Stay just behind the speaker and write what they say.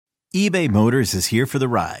eBay Motors is here for the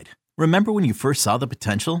ride. Remember when you first saw the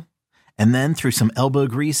potential? And then through some elbow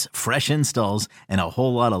grease, fresh installs, and a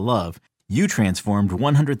whole lot of love, you transformed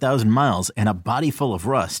 100,000 miles and a body full of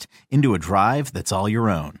rust into a drive that's all your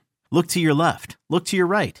own. Look to your left. Look to your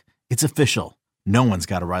right. It's official. No one's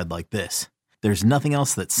got a ride like this. There's nothing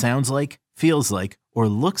else that sounds like, feels like, or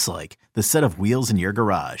looks like the set of wheels in your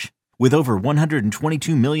garage. With over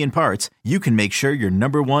 122 million parts, you can make sure your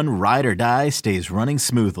number one ride or die stays running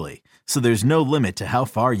smoothly. So there's no limit to how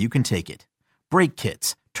far you can take it. Brake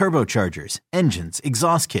kits, turbochargers, engines,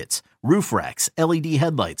 exhaust kits, roof racks, LED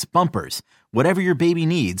headlights, bumpers, whatever your baby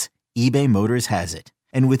needs, eBay Motors has it.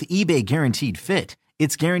 And with eBay Guaranteed Fit,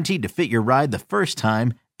 it's guaranteed to fit your ride the first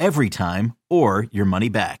time, every time, or your money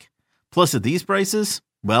back. Plus at these prices,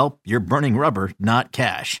 well, you're burning rubber, not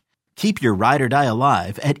cash. Keep your ride or die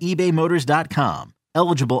alive at ebaymotors.com.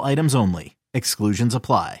 Eligible items only. Exclusions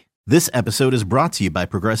apply. This episode is brought to you by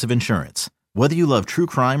Progressive Insurance. Whether you love true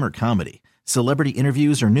crime or comedy, celebrity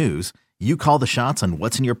interviews or news, you call the shots on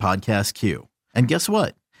what's in your podcast queue. And guess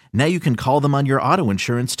what? Now you can call them on your auto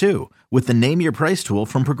insurance too with the Name Your Price tool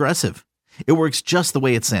from Progressive. It works just the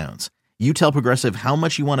way it sounds. You tell Progressive how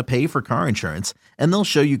much you want to pay for car insurance, and they'll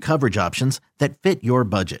show you coverage options that fit your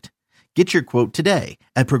budget. Get your quote today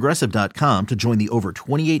at Progressive.com to join the over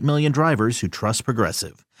 28 million drivers who trust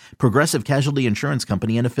Progressive. Progressive Casualty Insurance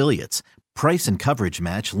Company and Affiliates. Price and coverage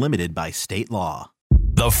match limited by state law.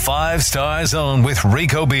 The 5 Star Zone with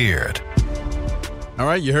Rico Beard. All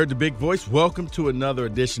right, you heard the big voice. Welcome to another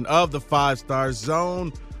edition of the 5 Star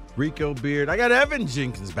Zone. Rico Beard. I got Evan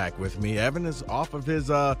Jenkins back with me. Evan is off of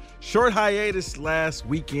his short hiatus last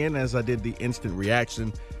weekend as I did the instant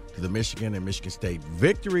reaction to the Michigan and Michigan State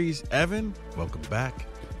victories. Evan, welcome back.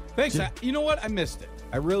 Thanks. You know what? I missed it.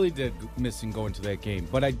 I really did miss going to that game.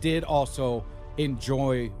 But I did also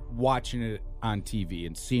enjoy watching it on TV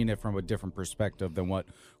and seeing it from a different perspective than what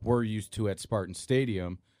we're used to at Spartan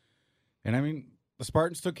Stadium. And, I mean, the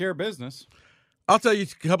Spartans took care of business. I'll tell you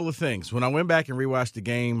a couple of things. When I went back and rewatched the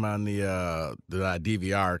game on the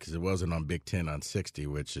DVR, because it wasn't on Big Ten on 60,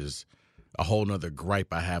 which is a whole nother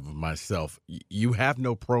gripe I have of myself. You have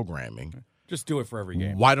no programming. Just do it for every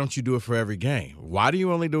game. Why don't you do it for every game? Why do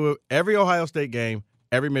you only do it? Every Ohio State game,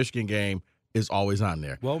 every Michigan game is always on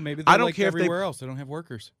there. Well, maybe they're like everywhere else. They don't have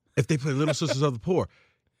workers. If they play Little Sisters of the Poor.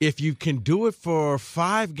 If you can do it for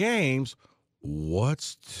 5 games,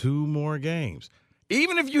 what's 2 more games?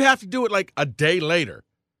 Even if you have to do it like a day later,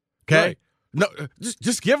 okay? Right. No,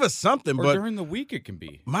 just give us something. Or but during the week it can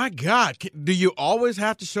be. My God, do you always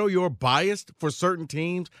have to show your bias for certain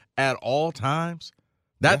teams at all times?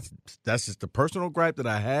 That's just the personal gripe that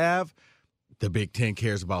I have. The Big Ten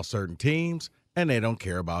cares about certain teams, and they don't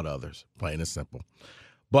care about others, plain and simple.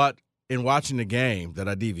 But in watching the game that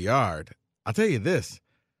I DVR'd, I'll tell you this.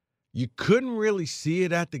 You couldn't really see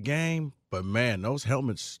it at the game, but, man, those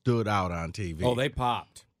helmets stood out on TV. Oh, they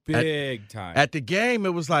popped. Big time. At the game,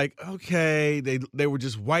 it was like, okay, they were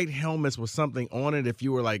just white helmets with something on it if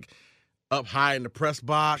you were, like, up high in the press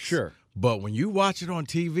box. Sure. But when you watch it on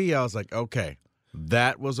TV, I was like, okay,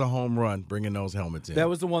 that was a home run bringing those helmets in. That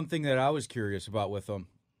was the one thing that I was curious about with them,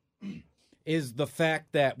 is the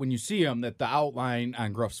fact that when you see them, that the outline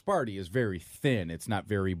on Gruff Sparty is very thin. It's not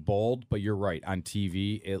very bold, but you're right. On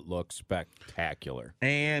TV, it looks spectacular.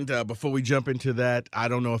 And before we jump into that, I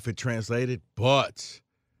don't know if it translated, but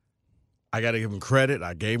I got to give him credit.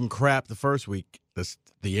 I gave him crap the first week.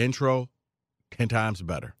 The intro, 10 times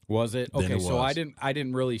better. Was it? Okay, so I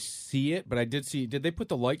didn't really see it, but I did see. Did they put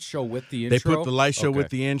the light show with the intro? They put the light show with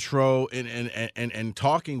the intro, and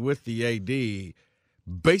talking with the AD,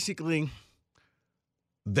 basically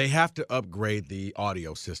they have to upgrade the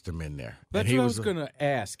audio system in there. That's what I was going to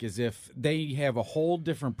ask, is if they have a whole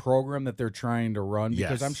different program that they're trying to run,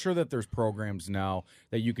 because I'm sure that there's programs now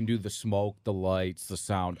that you can do the smoke, the lights, the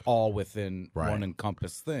sound, all within one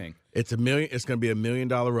encompass thing. It's going to be $1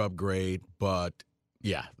 million upgrade, but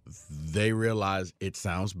yeah, they realize it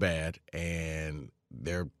sounds bad, and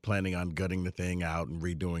they're planning on gutting the thing out and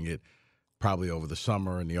redoing it probably over the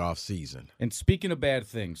summer and the off season. And speaking of bad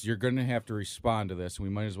things, you're going to have to respond to this. I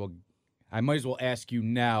might as well ask you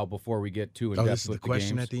now before we get too in depth with the games. This is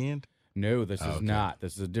the question at the end? No, this is not.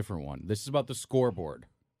 This is a different one. This is about the scoreboard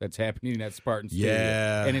that's happening at Spartan Stadium.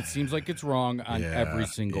 Yeah. And it seems like it's wrong on every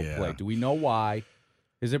single play. Do we know why?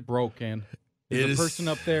 Is it broken? Is the person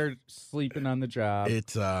up there sleeping on the job?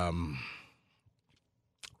 It's a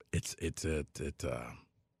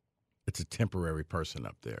temporary person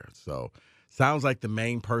up there. So sounds like the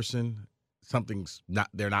main person,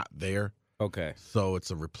 they're not there. Okay. So it's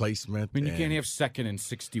a replacement. I mean, you can't have 2nd and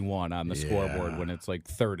 61 on the scoreboard when it's like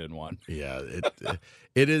 3rd and 1. Yeah,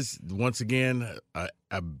 it is, once again,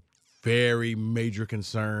 a very major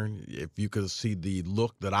concern. If you could see the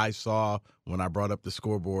look that I saw when I brought up the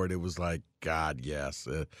scoreboard, it was like, God, yes.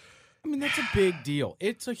 I mean, that's a big deal.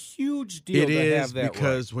 It's a huge deal to have that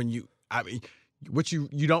because right. when you, I mean, what you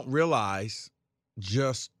don't realize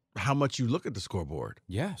just how much you look at the scoreboard.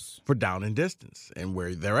 Yes. For down and distance and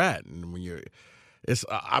where they're at. And when you're,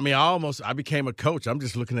 I became a coach. I'm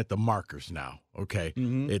just looking at the markers now. Okay.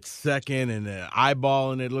 Mm-hmm. It's 2nd and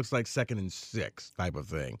eyeballing it looks like 2nd and 6 type of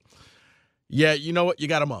thing. Yeah. You know what? You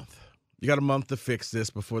got a month. You got a month to fix this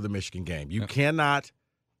before the Michigan game. You cannot,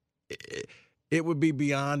 it would be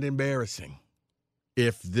beyond embarrassing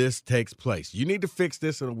if this takes place. You need to fix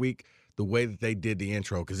this in a week the way that they did the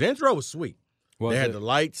intro, because the intro was sweet. They had the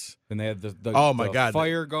lights. And they had the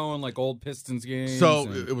fire going like old Pistons games.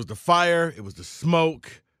 So it was the fire. It was the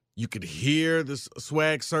smoke. You could hear the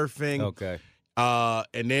swag surfing. Okay.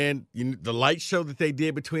 And then the light show that they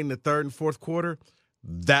did between the 3rd and 4th quarter,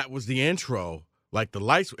 that was the intro. Like the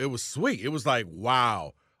lights, it was sweet. It was like,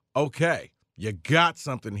 wow, okay, you got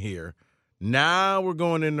something here. Now we're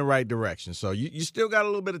going in the right direction. So you still got a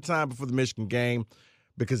little bit of time before the Michigan game,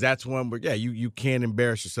 because that's one where, you can't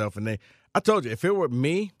embarrass yourself. And I told you, if it were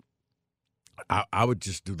me, I would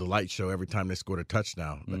just do the light show every time they scored a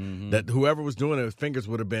touchdown. Mm-hmm. That whoever was doing it, his fingers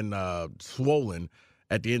would have been swollen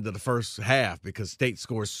at the end of the first half, because State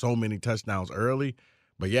scores so many touchdowns early.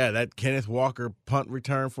 But, that Kenneth Walker punt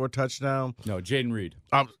return for a touchdown. No, Jaden Reed.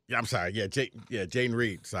 I'm sorry. Jaden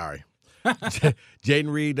Reed. Sorry.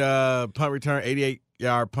 Jaden Reed punt return,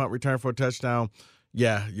 88-yard punt return for a touchdown.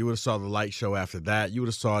 Yeah, you would have saw the light show after that. You would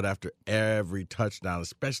have saw it after every touchdown,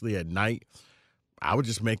 especially at night. I would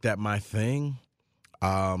just make that my thing,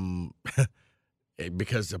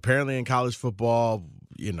 because apparently in college football,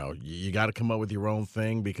 you got to come up with your own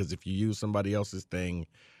thing, because if you use somebody else's thing,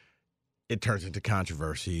 it turns into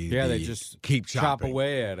controversy. Yeah, they just keep chopping. Chop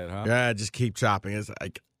away at it, huh? Yeah, just keep chopping. It's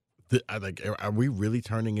like, are we really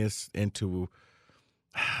turning this into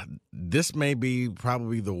 – this may be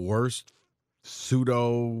probably the worst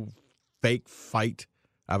pseudo fake fight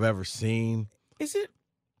I've ever seen.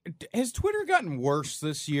 Has Twitter gotten worse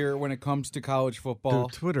this year when it comes to college football?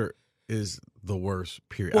 Dude, Twitter is the worst,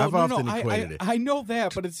 period. Well, I've often equated it. I know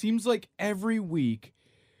that, but it seems like every week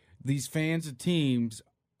these fans of teams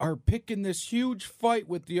are picking this huge fight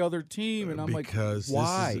with the other team, and I'm because like,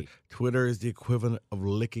 why? Twitter is the equivalent of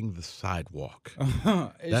licking the sidewalk.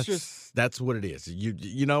 That's what it is.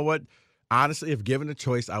 You know what? Honestly, if given a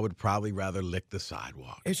choice, I would probably rather lick the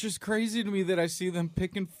sidewalk. It's just crazy to me that I see them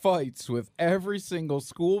picking fights with every single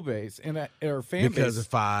school base and or fan because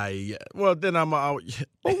base. Then I'm out.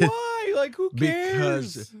 But why? Like, who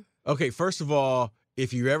cares? Because, okay, first of all,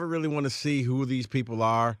 if you ever really want to see who these people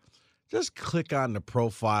are, just click on the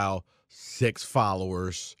profile, 6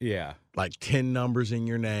 followers. Yeah. Like 10 numbers in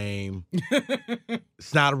your name.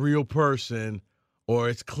 It's not a real person. Or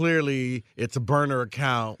it's a burner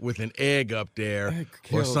account with an egg up there,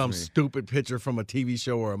 or some stupid picture from a TV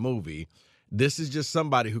show or a movie. This is just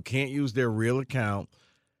somebody who can't use their real account.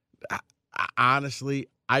 Honestly,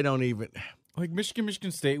 I don't even like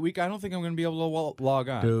Michigan State week. I don't think I'm going to be able to log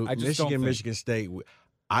on. Dude, I just don't think. Michigan State.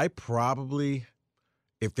 I probably,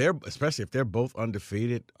 especially if they're both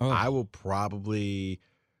undefeated, I will probably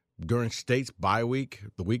during State's bye week,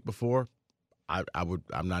 the week before, I'm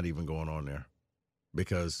not even going on there.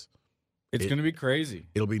 Because it's going to be crazy.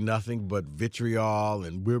 It'll be nothing but vitriol,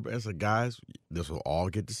 and as a guys, this will all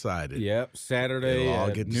get decided. Yep, Saturday all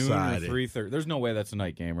at get noon decided. or 3:30. There's no way that's a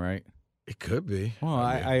night game, right? It could be. Well,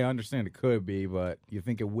 I understand it could be, but you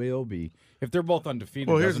think it will be if they're both undefeated?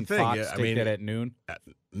 Well, here's the doesn't thing. Fox take that at noon?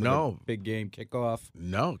 No, big game kickoff.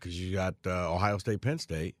 No, because you got Ohio State, Penn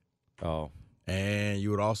State. Oh, and you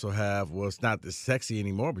would also have. Well, it's not as sexy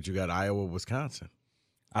anymore, but you got Iowa, Wisconsin.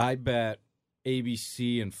 I bet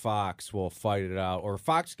ABC and Fox will fight it out, or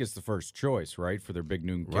Fox gets the first choice, right, for their big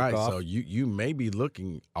noon kickoff. Right, so you may be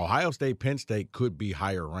looking. Ohio State, Penn State could be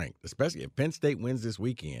higher ranked, especially if Penn State wins this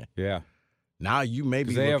weekend. Yeah. Now you may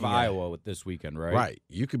be. They have Iowa with this weekend, right? Right.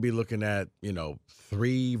 You could be looking at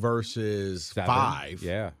 3 versus 7. 5.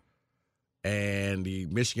 Yeah. And the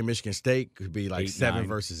Michigan State could be like 7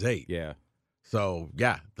 versus 8. Yeah. So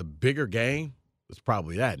the bigger game is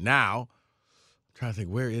probably that. Now, I'm trying to think,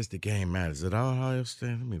 where is the game at? Is it Ohio State?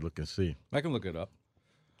 Let me look and see. I can look it up.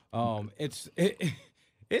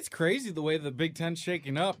 It's crazy the way the Big Ten's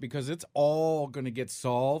shaking up, because it's all going to get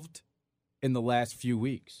solved in the last few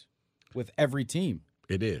weeks with every team.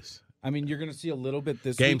 It is. I mean, you're going to see a little bit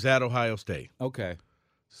this Game's week. at Ohio State. Okay.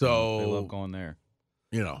 So they love going there.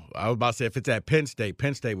 I was about to say if it's at Penn State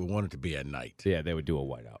would want it to be at night. Yeah, they would do a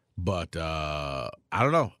whiteout. But I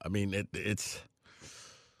don't know. I mean,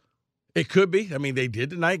 it could be. I mean, they did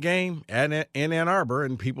the night game in Ann Arbor,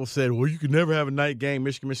 and people said, well, you could never have a night game,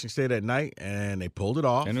 Michigan State at night, and they pulled it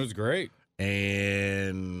off. And it was great.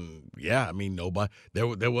 And, yeah, I mean,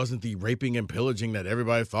 there wasn't the raping and pillaging that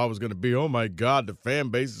everybody thought was going to be. Oh, my God, the fan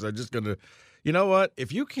bases are just going to – you know what?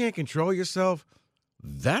 If you can't control yourself,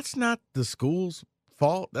 that's not the school's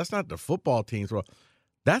fault. That's not the football team's fault.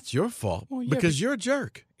 That's your fault because you're a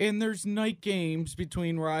jerk. And there's night games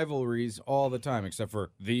between rivalries all the time, except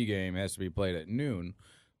for the game has to be played at noon.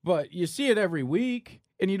 But you see it every week,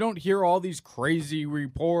 and you don't hear all these crazy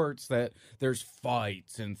reports that there's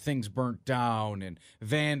fights and things burnt down and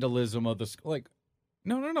vandalism of the like.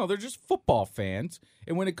 No. They're just football fans.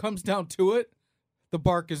 And when it comes down to it, the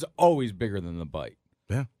bark is always bigger than the bite.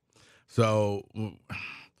 Yeah. So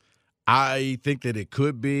I think that it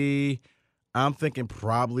could be. I'm thinking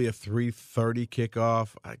probably a 3:30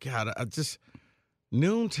 kickoff.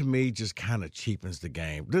 Noon to me just kind of cheapens the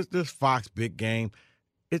game. This Fox big game,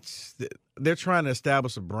 they're trying to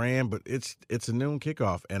establish a brand, but it's a noon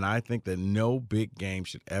kickoff, and I think that no big game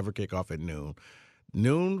should ever kick off at noon.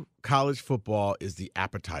 Noon college football is the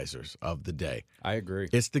appetizers of the day. I agree.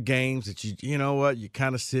 It's the games that you know what, you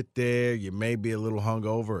kind of sit there, you may be a little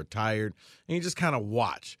hungover or tired, and you just kind of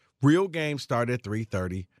watch. Real games start at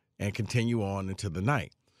 3:30. And continue on into the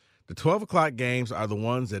night. The 12 o'clock games are the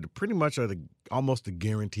ones that pretty much are almost the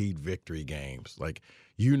guaranteed victory games. Like,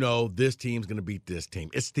 this team's going to beat this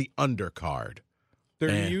team. It's the undercard.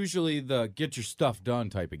 They're usually the get your stuff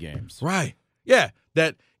done type of games. Right. Yeah.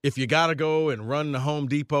 That if you got to go and run to Home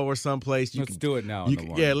Depot or someplace, let's do it now.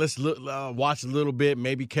 Let's watch a little bit,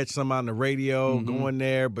 maybe catch some on the radio, go in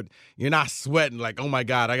there. But you're not sweating like, oh, my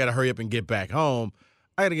God, I got to hurry up and get back home.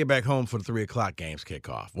 I got to get back home for the 3 o'clock games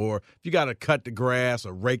kickoff. Or if you got to cut the grass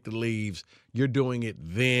or rake the leaves, you're doing it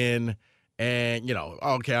then. And,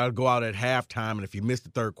 okay, I'll go out at halftime, and if you miss the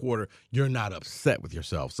third quarter, you're not upset with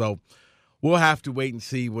yourself. So we'll have to wait and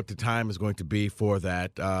see what the time is going to be for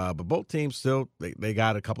that. But both teams still, they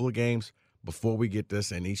got a couple of games before we get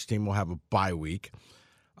this, and each team will have a bye week.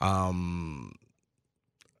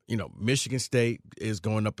 Michigan State is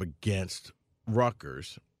going up against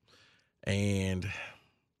Rutgers, and –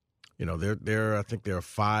 I think they're a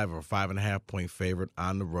 5 or 5.5 point favorite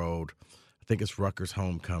on the road. I think it's Rutgers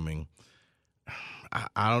homecoming.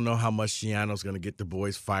 I don't know how much Shiano's going to get the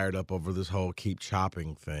boys fired up over this whole keep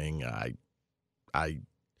chopping thing.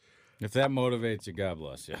 If that motivates you, God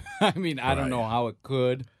bless you. I mean, I don't know how it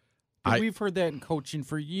could. We've heard that in coaching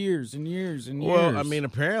for years and years and years. Well, I mean,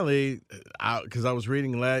 apparently, because I was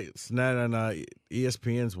reading last night on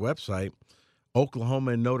ESPN's website,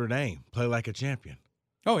 Oklahoma and Notre Dame play like a champion.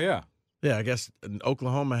 Oh, yeah. Yeah, I guess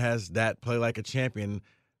Oklahoma has that play like a champion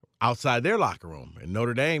outside their locker room. And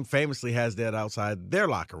Notre Dame famously has that outside their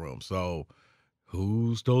locker room. So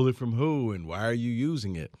who stole it from who and why are you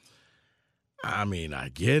using it? I mean, I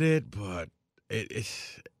get it, but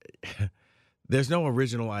it's there's no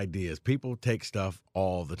original ideas. People take stuff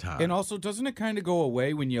all the time. And also, doesn't it kind of go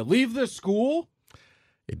away when you leave the school?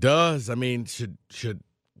 It does. I mean, should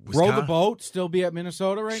Row the boat still be at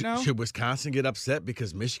Minnesota right now? Should Wisconsin get upset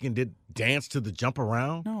because Michigan did dance to the jump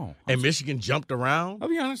around? No. And Michigan jumped around? I'll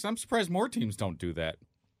be honest, I'm surprised more teams don't do that.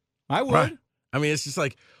 I would. Right. I mean, it's just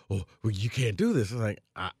like, well, you can't do this. It's like,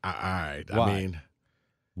 all right. Why? I mean.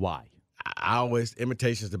 Why?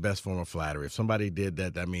 Imitation is the best form of flattery. If somebody did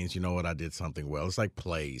that, that means, you know what, I did something well. It's like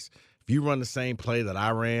plays. If you run the same play that I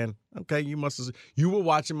ran, okay, you were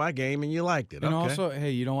watching my game and you liked it. And okay. Also, hey,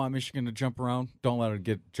 you don't want Michigan to jump around? Don't let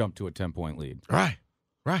it jump to a 10-point lead. Right.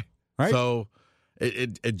 So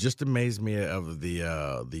it just amazed me of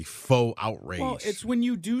the faux outrage. Well, it's when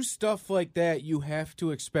you do stuff like that, you have to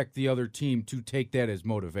expect the other team to take that as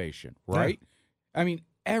motivation, right? Yeah. I mean,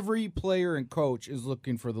 every player and coach is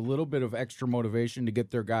looking for the little bit of extra motivation to get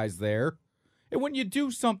their guys there. And when you do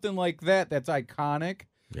something like that, that's iconic.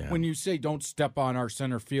 Yeah. When you say, don't step on our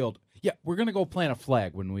center field, yeah, we're going to go plant a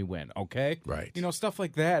flag when we win, okay? Right. Stuff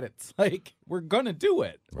like that. It's like, we're going to do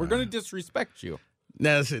it. Right. We're going to disrespect you.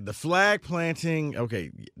 Now, the flag planting,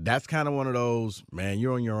 okay, that's kind of one of those, man,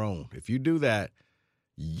 you're on your own. If you do that,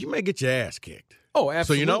 you may get your ass kicked. Oh,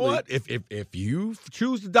 absolutely. So you know what? If you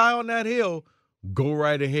choose to die on that hill, go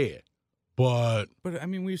right ahead. But I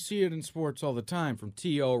mean, we see it in sports all the time, from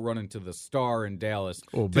T.O. running to the Star in Dallas.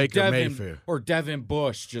 Or Baker Mayfield. Or Devin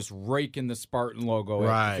Bush just raking the Spartan logo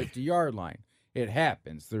at the 50-yard line. It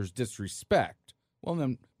happens. There's disrespect. Well,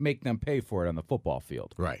 then make them pay for it on the football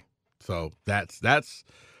field. Right. So that's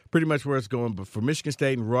pretty much where it's going. But for Michigan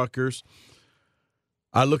State and Rutgers,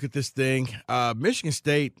 I look at this thing. Michigan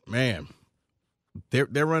State, man,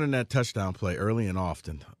 they're running that touchdown play early and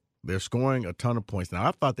often. They're scoring a ton of points. Now,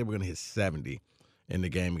 I thought they were going to hit 70 in the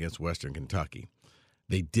game against Western Kentucky.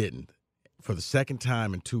 They didn't. For the second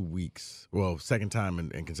time in 2 weeks, well, second time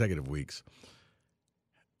in consecutive weeks,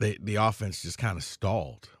 the offense just kind of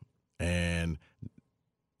stalled. And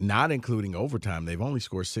not including overtime, they've only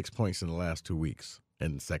scored 6 points in the last 2 weeks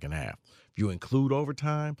in the second half. If you include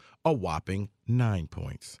overtime, a whopping 9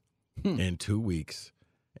 points in 2 weeks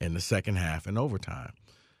in the second half in overtime.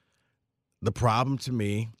 The problem to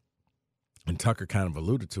me, and Tucker kind of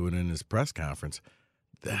alluded to it in his press conference,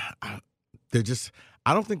 they're just –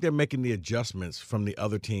 I don't think they're making the adjustments from the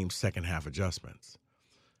other team's second half adjustments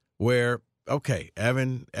where, okay,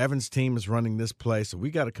 Evan's team is running this play, so we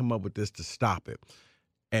got to come up with this to stop it.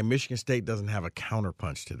 And Michigan State doesn't have a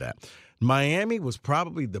counterpunch to that. Miami was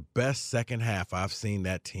probably the best second half I've seen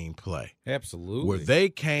that team play. Absolutely. Where they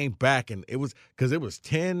came back, and it was because it was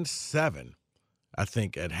 10-7, I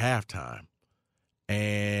think, at halftime.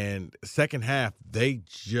 And second half, they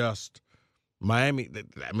just Miami.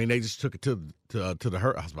 I mean, they just took it to the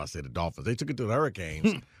I was about to say the Dolphins. They took it to the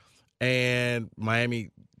Hurricanes, and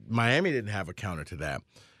Miami didn't have a counter to that.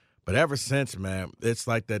 But ever since, man, it's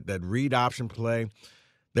like that read option play.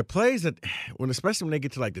 The plays that especially when they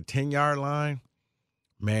get to like the 10-yard line,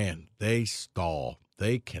 man, they stall.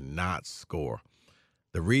 They cannot score.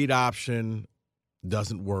 The read option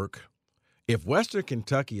doesn't work. If Western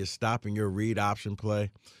Kentucky is stopping your read option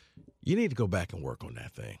play, you need to go back and work on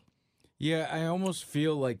that thing. Yeah, I almost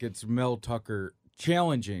feel like it's Mel Tucker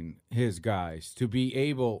challenging his guys to be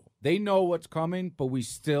able – they know what's coming, but we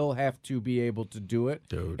still have to be able to do it.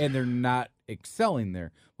 Dude. And they're not excelling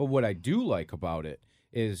there. But what I do like about it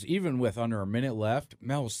is even with under a minute left,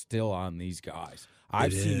 Mel's still on these guys.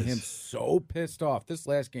 I've seen him so pissed off. This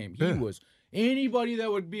last game, he was – anybody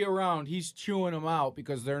that would be around, he's chewing them out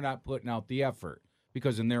because they're not putting out the effort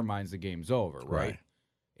because in their minds the game's over, right?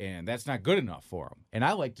 And that's not good enough for them. And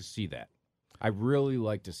I like to see that. I really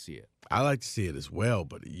like to see it. I like to see it as well,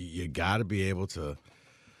 but you got to be able to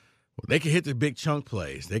 – they can hit the big chunk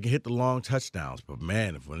plays. They can hit the long touchdowns. But,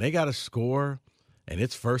 man, when they got to score and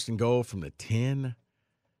it's first and goal from the 10,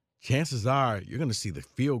 chances are you're going to see the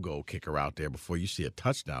field goal kicker out there before you see a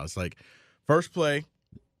touchdown. It's like first play –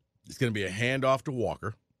 it's going to be a handoff to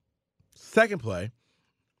Walker. Second play,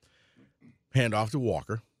 handoff to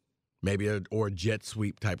Walker, maybe a jet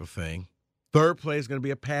sweep type of thing. Third play is going to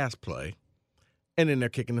be a pass play, and then they're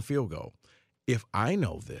kicking the field goal. If I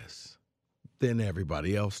know this, then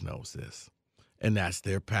everybody else knows this, and that's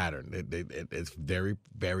their pattern. It's very,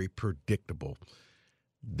 very predictable.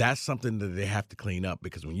 That's something that they have to clean up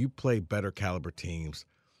because when you play better caliber teams,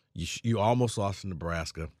 you almost lost to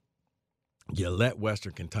Nebraska. You let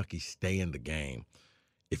Western Kentucky stay in the game.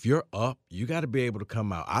 If you're up, you got to be able to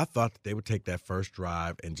come out. I thought that they would take that first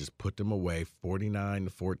drive and just put them away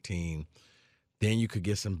 49-14. Then you could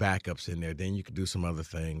get some backups in there. Then you could do some other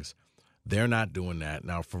things. They're not doing that.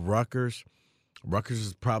 Now, for Rutgers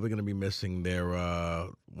is probably going to be missing their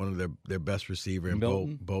one of their best receiver in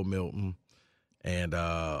Bo Milton and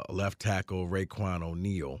left tackle Raekwon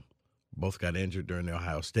O'Neal. Both got injured during the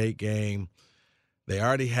Ohio State game. They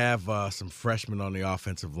already have some freshmen on the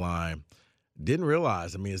offensive line. Didn't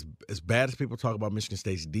realize, I mean, as bad as people talk about Michigan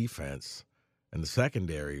State's defense and the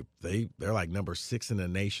secondary, they're like number 6 in the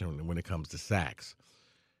nation when it comes to sacks.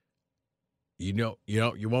 You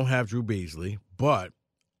won't have Drew Beasley, but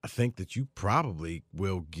I think that you probably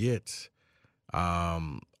will get a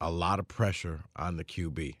lot of pressure on the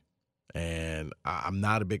QB. And I'm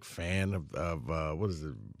not a big fan of what is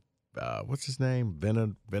it? What's his name?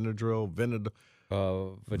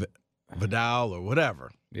 Vidal or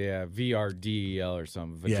whatever. Yeah, VRDL or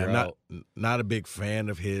something. Vidal. Yeah, not a big fan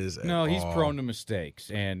of his. No, he's prone to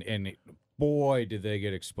mistakes, and boy, did they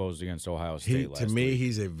get exposed against Ohio State last week. To me,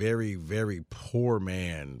 he's a very, very poor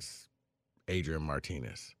man's Adrian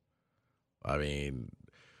Martinez. I mean,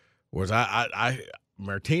 whereas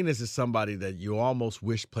Martinez is somebody that you almost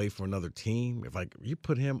wish played for another team. If you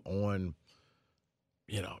put him on,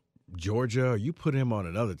 Georgia, or you put him on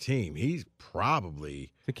another team, he's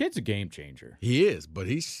probably – the kid's a game changer. He is, but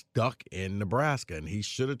he's stuck in Nebraska, and he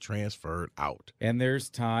should have transferred out. And there's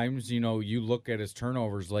times, you look at his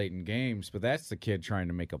turnovers late in games, but that's the kid trying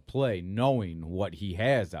to make a play, knowing what he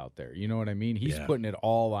has out there. You know what I mean? He's putting it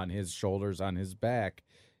all on his shoulders, on his back,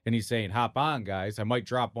 and he's saying, hop on, guys. I might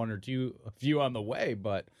drop one or two, a few on the way,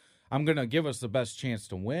 but I'm going to give us the best chance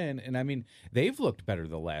to win. And, I mean, they've looked better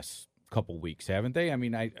the last couple weeks, haven't they? I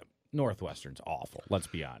mean, Northwestern's awful. Let's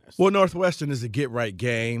be honest. Well, Northwestern is a get-right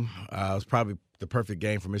game. It was probably the perfect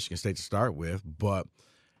game for Michigan State to start with. But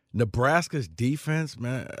Nebraska's defense,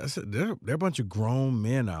 man, they're a bunch of grown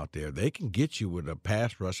men out there. They can get you with a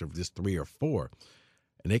pass rush of just 3 or 4,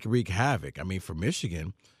 and they can wreak havoc. I mean, for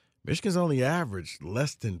Michigan's only averaged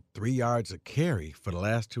less than 3 yards a carry for the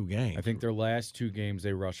last 2 games. I think their last 2 games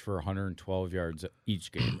they rushed for 112 yards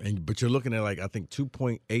each game. But you're looking at, I think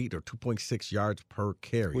 2.8 or 2.6 yards per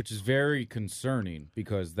carry. Which is very concerning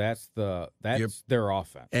because that's their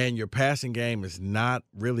offense. And your passing game is not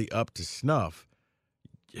really up to snuff.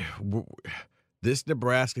 This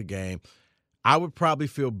Nebraska game, I would probably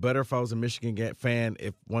feel better if I was a Michigan fan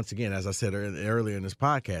if, once again, as I said earlier in this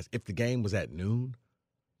podcast, if the game was at noon.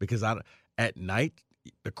 Because at night,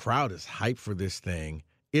 the crowd is hyped for this thing.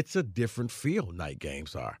 It's a different feel, night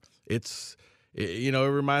games are. It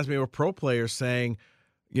reminds me of a pro player saying,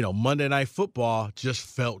 Monday Night Football just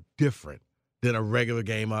felt different than a regular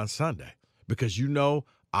game on Sunday because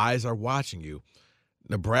eyes are watching you.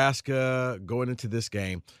 Nebraska, going into this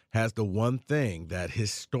game, has the one thing that,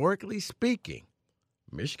 historically speaking,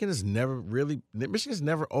 Michigan's never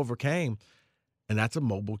overcame, and that's a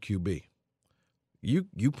mobile QB.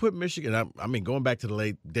 You put Michigan, I mean, going back to the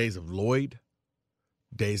late days of Lloyd,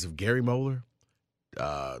 days of Gary Moeller,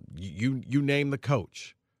 you name the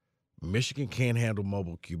coach. Michigan can't handle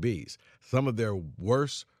mobile QBs. Some of their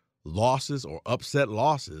worst losses or upset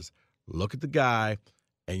losses, look at the guy,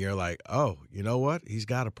 and you're like, oh, you know what? He's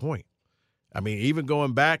got a point. I mean, even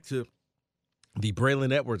going back to the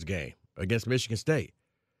Braylon Edwards game against Michigan State,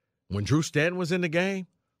 when Drew Stanton was in the game,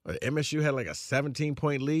 MSU had like a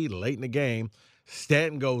 17-point lead late in the game.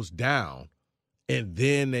 Stanton goes down, and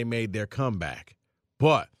then they made their comeback.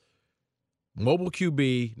 But mobile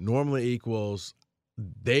QB normally equals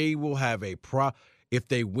they will have if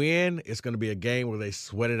they win, it's going to be a game where they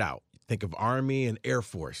sweat it out. Think of Army and Air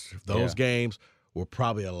Force. Those games were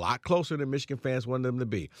probably a lot closer than Michigan fans wanted them to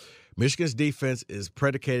be. Michigan's defense is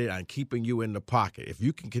predicated on keeping you in the pocket. If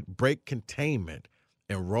you can break containment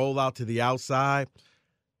and roll out to the outside,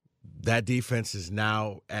 that defense is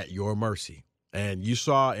now at your mercy. And you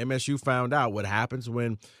saw MSU found out what happens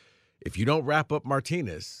if you don't wrap up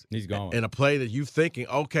Martinez he's gone in a play that you're thinking,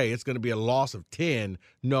 okay, it's going to be a loss of 10.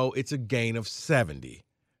 No, it's a gain of 70.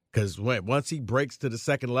 Because once he breaks to the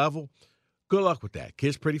second level, good luck with that.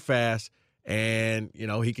 Kid's pretty fast, and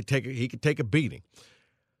he could take a beating.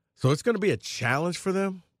 So it's going to be a challenge for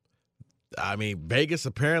them. I mean, Vegas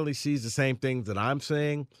apparently sees the same things that I'm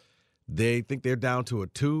saying. They think they're down to a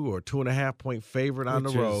 2 or 2.5 point favorite on the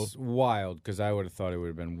road. Which is wild because I would have thought it would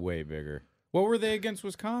have been way bigger. What were they against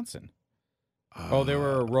Wisconsin? They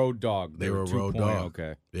were a road dog. They were a road dog.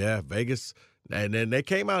 Okay. Yeah, Vegas. And then they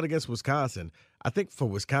came out against Wisconsin. I think for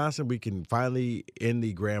Wisconsin, we can finally end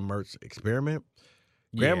the Graham Mertz experiment.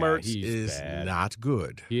 Graham Mertz is bad. Not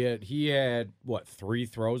good. He had 3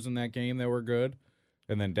 throws in that game that were good,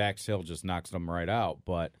 and then Dax Hill just knocks them right out.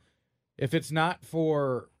 But if it's not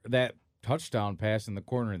for that touchdown pass in the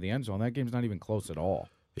corner of the end zone, that game's not even close at all.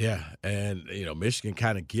 Yeah, and Michigan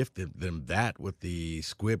kind of gifted them that with the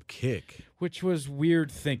squib kick, which was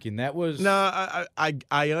weird thinking. That was I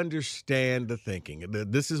understand the thinking.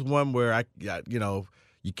 This is one where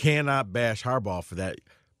you cannot bash Harbaugh for that.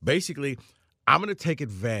 Basically, I'm going to take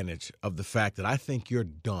advantage of the fact that I think you're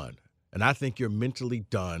done, and I think you're mentally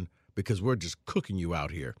done because we're just cooking you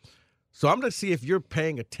out here. So I'm going to see if you're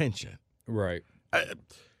paying attention. Right.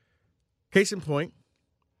 Case in point,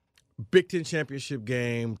 Big Ten Championship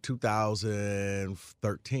game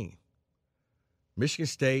 2013. Michigan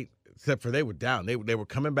State, except for they were down. They were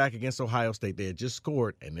coming back against Ohio State. They had just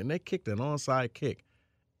scored, and then they kicked an onside kick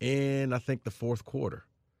in, I think, the fourth quarter.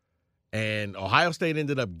 And Ohio State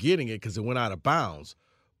ended up getting it because it went out of bounds.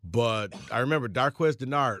 But I remember Darqueze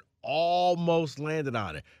Dennard almost landed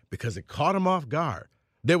on it because it caught him off guard.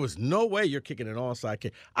 There was no way you're kicking an onside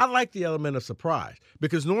kick. I like the element of surprise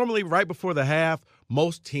because normally right before the half,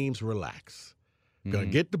 most teams relax. We're going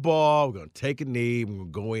to get the ball, we're going to take a knee, we're going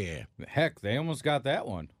to go in. Heck, they almost got that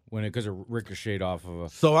one because it ricocheted off of a.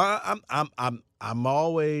 So I'm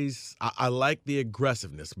always I like the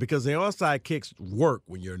aggressiveness because the onside kicks work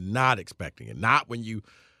when you're not expecting it, not when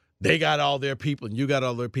they got all their people and you got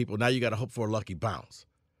all their people. Now you got to hope for a lucky bounce.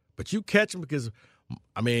 But you catch them because,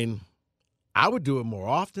 I would do it more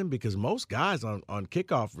often because most guys on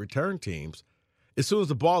kickoff return teams, as soon as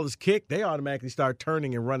the ball is kicked, they automatically start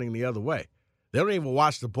turning and running the other way. They don't even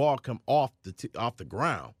watch the ball come off the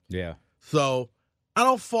ground. Yeah. So I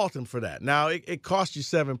don't fault them for that. Now, it cost you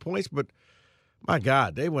 7 points, but my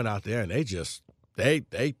God, they went out there and they just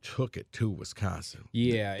They took it to Wisconsin.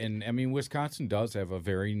 Yeah, and I mean, Wisconsin does have a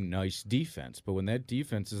very nice defense, but when that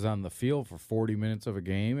defense is on the field for 40 minutes of a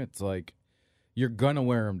game, it's like you're going to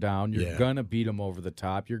wear them down. You're going to beat them over the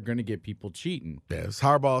top. You're going to get people cheating. Yeah, it's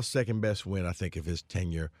Harbaugh's second best win, I think, of his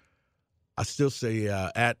tenure. I still say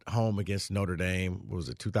at home against Notre Dame, what was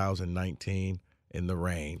it, 2019, in the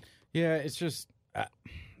rain. Yeah, it's just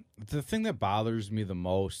the thing that bothers me the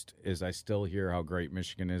most is I still hear how great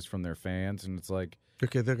Michigan is from their fans, and it's like,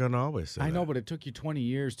 okay, they're going to always say I know, that. but it took you 20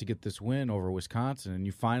 years to get this win over Wisconsin, and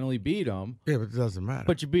you finally beat them. Yeah, but it doesn't matter.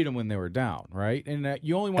 But you beat them when they were down, right? And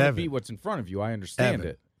you only want to beat what's in front of you. I understand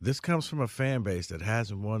it. This comes from a fan base that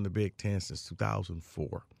hasn't won the Big Ten since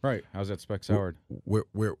 2004. Right. How's that spec soured?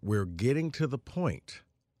 We're getting to the point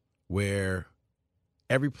where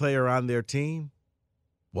every player on their team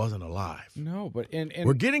wasn't alive. No, but and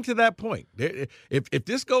we're getting to that point. If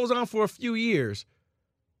this goes on for a few years,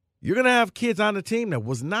 you're going to have kids on the team that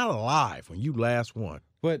was not alive when you last won.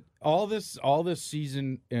 But all this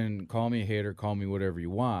season, and call me a hater, call me whatever you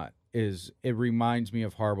want, is it reminds me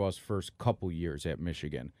of Harbaugh's first couple years at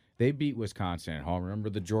Michigan. They beat Wisconsin at home. Remember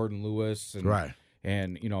the Jordan Lewis? And, right.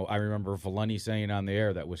 And, I remember Valeni saying on the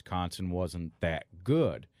air that Wisconsin wasn't that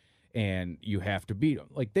good, and you have to beat them.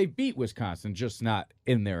 Like, they beat Wisconsin, just not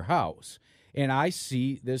in their house. And I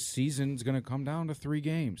see this season's going to come down to 3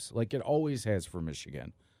 games, like it always has for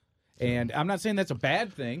Michigan. And I'm not saying that's a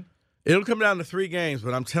bad thing. It'll come down to 3 games,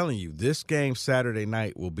 but I'm telling you, this game Saturday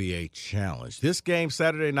night will be a challenge. This game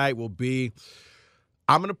Saturday night will be,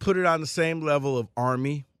 I'm going to put it on the same level of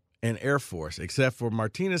Army and Air Force, except for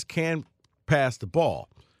Martinez can pass the ball.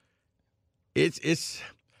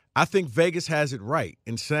 I think Vegas has it right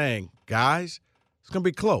in saying, guys, it's going to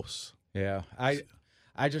be close. Yeah, I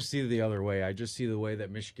just see it the other way. I just see the way that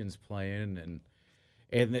Michigan's playing, and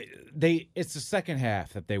they it's the second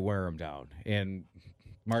half that they wear them down, and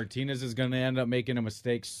Martinez is going to end up making a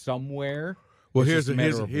mistake somewhere. Well, here's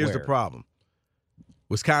the problem.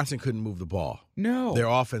 Wisconsin couldn't move the ball. No. Their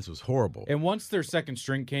offense was horrible. And once their second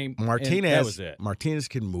string came, Martinez, that was it. Martinez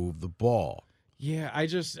can move the ball. Yeah,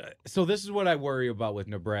 so this is what I worry about with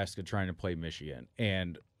Nebraska trying to play Michigan.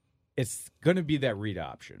 And it's going to be that read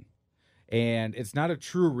option. And it's not a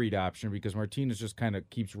true read option because Martinez just kind of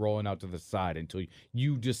keeps rolling out to the side until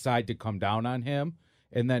you decide to come down on him,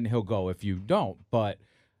 and then he'll go if you don't. But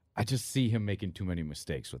I just see him making too many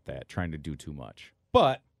mistakes with that, trying to do too much.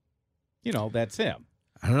 But, that's him.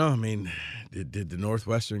 I don't know. I mean, did the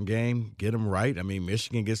Northwestern game get him right? I mean,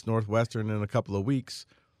 Michigan gets Northwestern in a couple of weeks.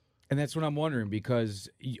 And that's what I'm wondering, because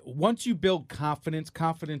once you build confidence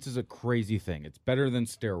is a crazy thing. It's better than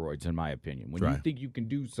steroids, in my opinion. When you think you can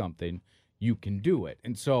do something, you can do it.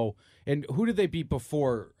 And so, and who did they beat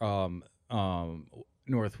before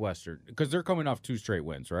Northwestern? Because they're coming off 2 straight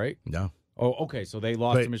wins, right? No. Oh, okay. So they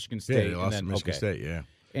lost to Michigan State. Yeah, they lost to Michigan State, yeah.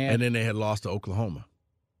 And then they had lost to Oklahoma.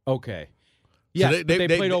 Okay. Yeah, so they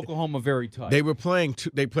played Oklahoma very tough. They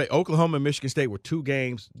played Oklahoma and Michigan State were 2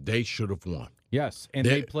 games they should have won. Yes, and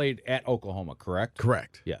they played at Oklahoma, correct?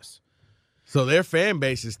 Correct. Yes. So their fan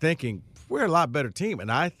base is thinking, we're a lot better team. And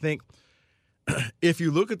I think if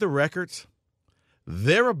you look at the records,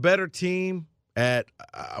 they're a better team at,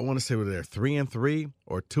 I want to say whether they're 3-3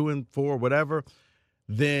 or 2-4, whatever,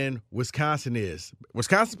 than Wisconsin is.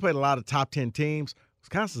 Wisconsin played a lot of top 10 teams.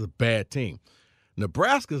 Wisconsin's a bad team.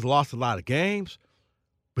 Nebraska's lost a lot of games,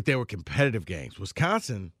 but they were competitive games.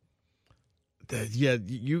 Wisconsin,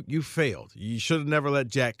 you failed. You should have never let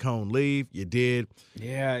Jack Cohn leave. You did.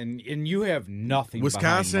 Yeah, and you have nothing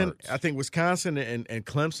Wisconsin, behind Mertz. I think Wisconsin and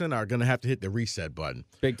Clemson are going to have to hit the reset button.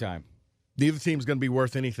 Big time. Neither team's going to be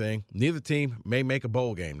worth anything. Neither team may make a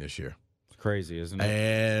bowl game this year. It's crazy, isn't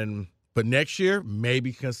it? But next year,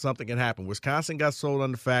 maybe because something can happen. Wisconsin got sold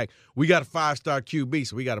on the fact we got a 5-star QB,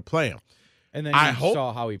 so we got to play him. And then you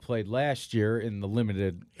saw how he played last year in the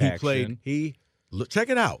limited action. Check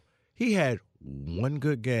it out. He had 1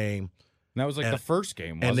 good game. And that was the first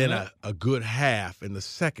game, wasn't it? And it? then a good half in the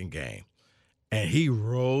second game. And he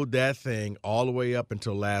rode that thing all the way up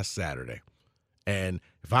until last Saturday. And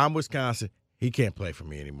if I'm Wisconsin, he can't play for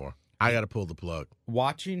me anymore. I got to pull the plug.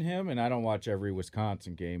 Watching him, and I don't watch every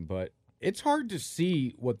Wisconsin game, but it's hard to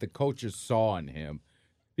see what the coaches saw in him.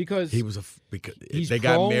 Because they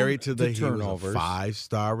got married to he was a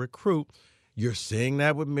 5-star recruit. You're seeing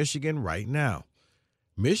that with Michigan right now.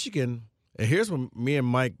 Michigan, and here's where me and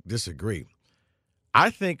Mike disagree. I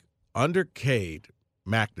think under Cade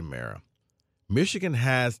McNamara, Michigan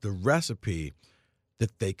has the recipe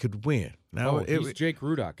that they could win. Now he's Jake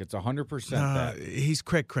Rudock. It's 100% that. He's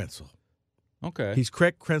Craig Krenzel. Okay. He's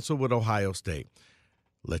Craig Krenzel with Ohio State.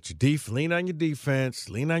 Lean on your defense,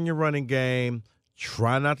 lean on your running game.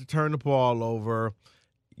 Try not to turn the ball over.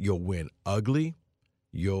 You'll win ugly.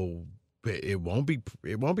 It won't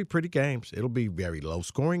be pretty games. It'll be very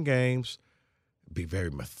low-scoring games, be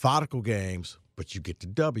very methodical games, but you get the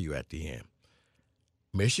W at the end.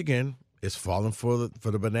 Michigan is falling for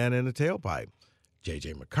the banana in the tailpipe.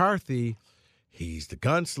 J.J. McCarthy, he's the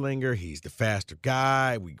gunslinger. He's the faster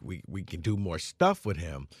guy. We can do more stuff with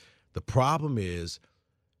him. The problem is,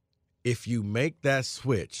 if you make that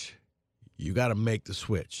switch, you got to make the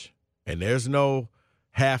switch. And there's no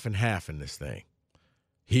half and half in this thing.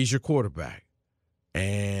 He's your quarterback,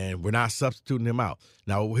 and we're not substituting him out.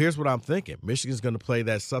 Now, here's what I'm thinking. Michigan's going to play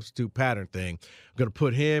that substitute pattern thing. I'm going to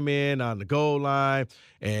put him in on the goal line,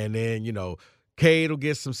 and then, Cade will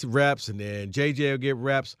get some reps, and then JJ will get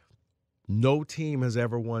reps. No team has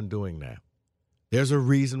ever won doing that. There's a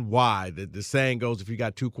reason why. The saying goes, if you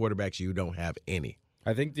got two quarterbacks, you don't have any.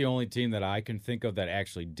 I think the only team that I can think of that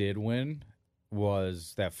actually did win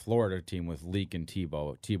was that Florida team with Leak and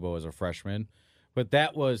Tebow. Tebow as a freshman. But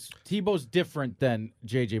Tebow's different than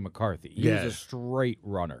J.J. McCarthy. He was a straight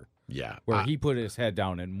runner. Yeah. Where he put his head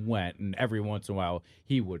down and went, and every once in a while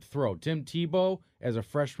he would throw. Tim Tebow as a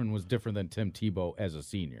freshman was different than Tim Tebow as a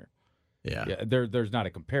senior. Yeah. There's not a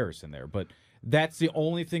comparison there. But that's the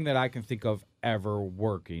only thing that I can think of ever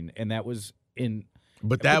working, and that was in –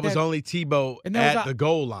 But that was only Tebow at the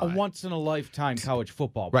goal line. A once-in-a-lifetime college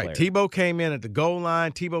football player. Right. Tebow came in at the goal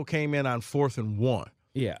line. Tebow came in on 4th and 1.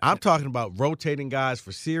 Yeah. I'm talking about rotating guys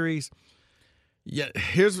for series. Yeah,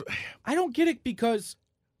 I don't get it because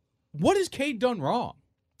what has Cade done wrong?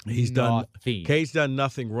 Cade's done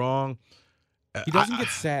nothing wrong. He doesn't get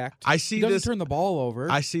sacked. He doesn't turn the ball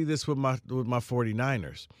over. I see this with my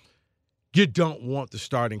 49ers. You don't want the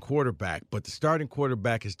starting quarterback, but the starting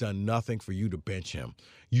quarterback has done nothing for you to bench him.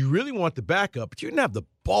 You really want the backup, but you didn't have the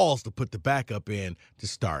balls to put the backup in to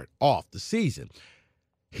start off the season.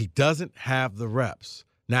 He doesn't have the reps.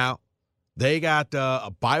 Now, they got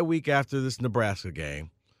a bye week after this Nebraska game,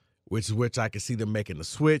 which I can see them making the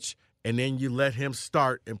switch, and then you let him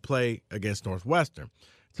start and play against Northwestern.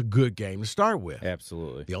 It's a good game to start with.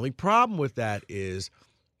 Absolutely. The only problem with that is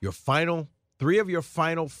three of your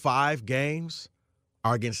final 5 games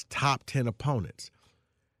are against top 10 opponents.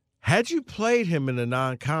 Had you played him in the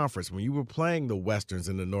non-conference when you were playing the Westerns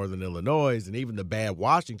and the Northern Illinois and even the bad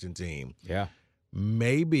Washington team,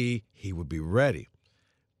 maybe he would be ready.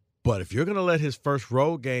 But if you're going to let his first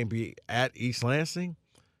road game be at East Lansing,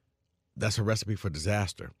 that's a recipe for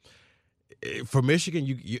disaster. For Michigan,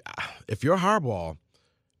 if you're Harbaugh,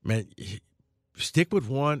 man, stick with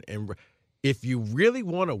one. And if you really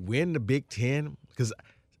want to win the Big Ten, because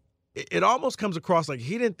it almost comes across like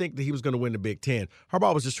he didn't think that he was going to win the Big Ten.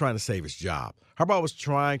 Harbaugh was just trying to save his job. Harbaugh was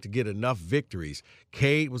trying to get enough victories.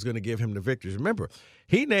 Cade was going to give him the victories. Remember,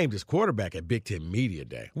 he named his quarterback at Big Ten Media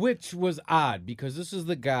Day. Which was odd because this is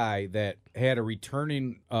the guy that had a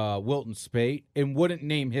returning Wilton Spate and wouldn't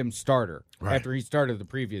name him starter after he started the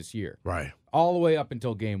previous year. Right. All the way up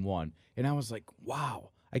until game 1. And I was like, wow,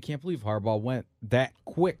 I can't believe Harbaugh went that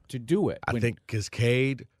quick to do it. I think because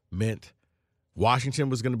Cade meant Washington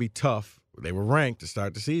was going to be tough. They were ranked to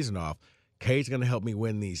start the season off. Cade's going to help me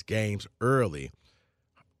win these games early.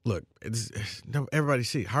 Look, everybody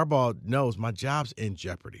see, Harbaugh knows my job's in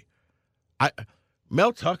jeopardy.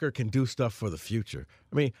 Mel Tucker can do stuff for the future.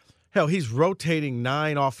 I mean, hell, he's rotating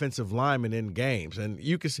 9 offensive linemen in games. And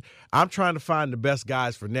you can see, I'm trying to find the best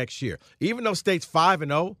guys for next year. Even though State's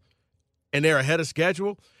 5-0 and they're ahead of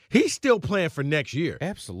schedule, he's still playing for next year.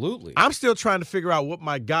 Absolutely. I'm still trying to figure out what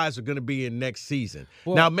my guys are going to be in next season.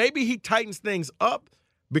 Well, now, maybe he tightens things up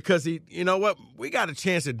because you know what? We got a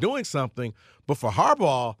chance at doing something. But for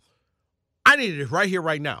Harbaugh, I needed it right here,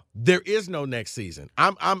 right now. There is no next season.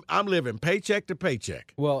 I'm living paycheck to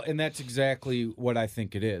paycheck. Well, and that's exactly what I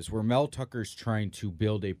think it is. Where Mel Tucker's trying to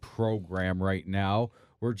build a program right now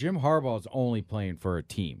where Jim Harbaugh is only playing for a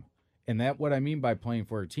team. And that what I mean by playing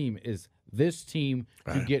for a team is this team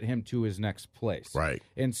to get him to his next place. Right.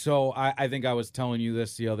 And so I think I was telling you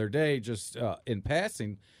this the other day just in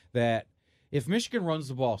passing that if Michigan runs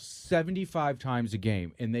the ball 75 times a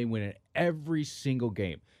game and they win it every single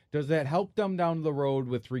game, does that help them down the road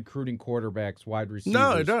with recruiting quarterbacks, wide receivers?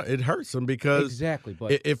 No, it doesn't. It hurts them because exactly.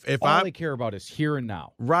 But if all they care about is here and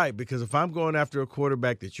now, right? Because if I'm going after a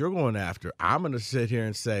quarterback that you're going after, I'm going to sit here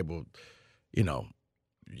and say, well,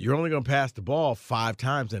 you're only going to pass the ball 5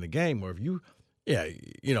 times in a game. Or if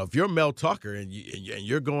if you're Mel Tucker and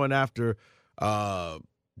you're going after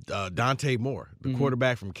Dante Moore, the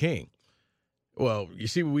quarterback from King. Well, you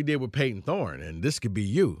see what we did with Peyton Thorne, and this could be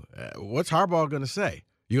you. What's Harbaugh going to say?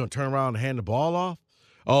 You're going to turn around and hand the ball off?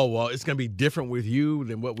 Oh, well, it's going to be different with you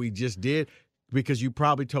than what we just did. because you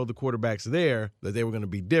probably told the quarterbacks there that they were going to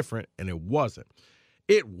be different, and it wasn't.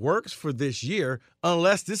 It works for this year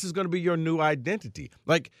unless this is going to be your new identity.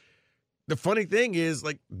 Like, the funny thing is,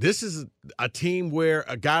 like, this is a team where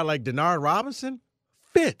a guy like Denard Robinson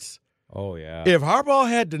fits. Oh, yeah. If Harbaugh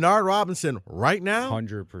had Denard Robinson right now,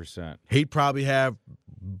 100%, he'd probably have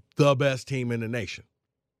the best team in the nation.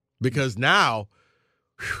 Because now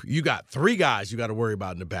you got 3 guys you got to worry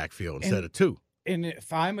about in the backfield instead of 2. And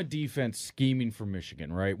if I'm a defense scheming for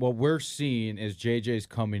Michigan, right, what we're seeing is JJ's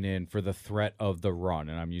coming in for the threat of the run,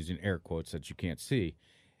 and I'm using air quotes that you can't see,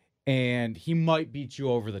 and he might beat you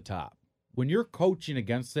over the top. When you're coaching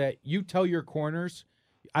against that, you tell your corners,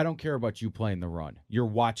 I don't care about you playing the run. You're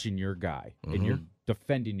watching your guy, and you're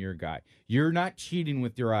defending your guy. You're not cheating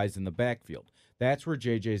with your eyes in the backfield. That's where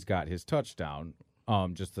JJ's got his touchdown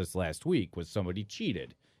just this last week, was somebody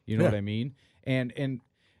cheated. You know what I mean? And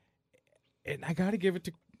I got to give it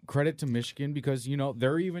to credit to Michigan because, you know,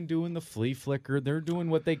 they're even doing the flea flicker. They're doing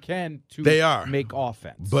what they can to make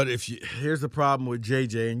offense. But here's the problem with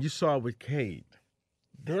JJ, and you saw it with Cade.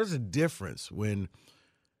 There's a difference when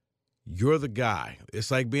you're the guy. It's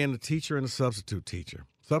like being a teacher and a substitute teacher.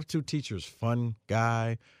 Substitute teacher is fun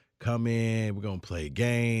guy. Come in, we're going to play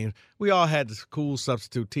games. We all had this cool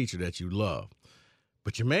substitute teacher that you love.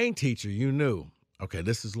 But your main teacher, you knew, okay,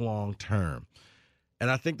 this is long term. And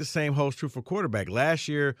I think the same holds true for quarterback. Last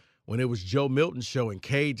year, when it was Joe Milton's show and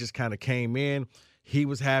Cade just kind of came in, he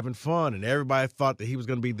was having fun, and everybody thought that he was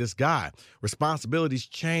going to be this guy. Responsibilities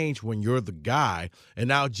change when you're the guy, and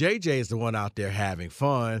now JJ is the one out there having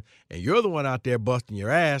fun, and you're the one out there busting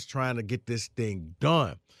your ass trying to get this thing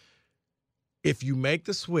done. If you make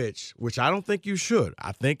the switch, which I don't think you should,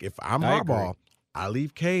 I think if I'm Harbaugh, I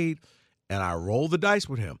leave Cade and I roll the dice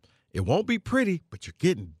with him. It won't be pretty, but you're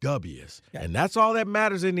getting W's, and that's all that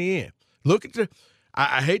matters in the end. Look at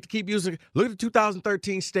I hate to keep using – look at the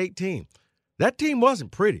 2013 state team. That team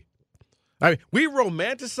wasn't pretty. I mean, we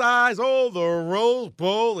romanticize, the Rose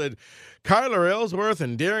Bowl and Kyler Ellsworth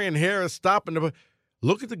and Darian Harris stopping the –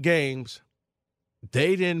 look at the games.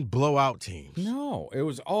 They didn't blow out teams. No, it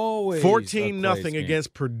was always 14-0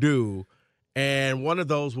 against Purdue, and one of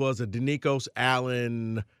those was a Denikos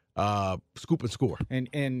Allen scoop and score.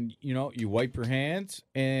 And you know, you wipe your hands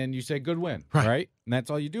and you say good win, right? And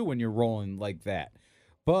that's all you do when you're rolling like that.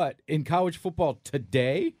 But in college football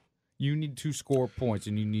today, you need to score points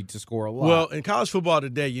and you need to score a lot. Well, in college football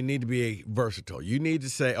today, you need to be versatile. You need to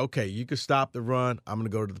say, okay, you can stop the run, I'm going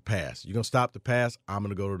to go to the pass. You're going to stop the pass, I'm going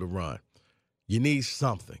to go to the run. You need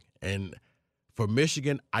something. And for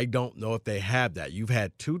Michigan, I don't know if they have that. You've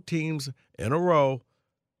had 2 teams in a row.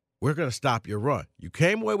 We're going to stop your run. You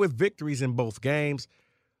came away with victories in both games,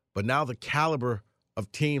 but now the caliber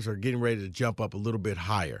of teams are getting ready to jump up a little bit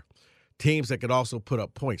higher. Teams that could also put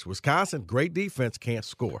up points. Wisconsin, great defense, can't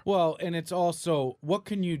score. Well, and it's also, what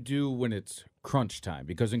can you do when it's crunch time?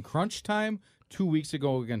 Because in crunch time, 2 weeks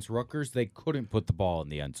ago against Rutgers, they couldn't put the ball in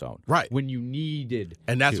the end zone. Right. When you needed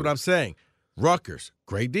And that's what I'm saying. Rutgers,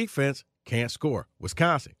 great defense, can't score.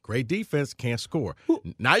 Wisconsin, great defense, can't score.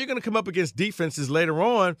 Now you're going to come up against defenses later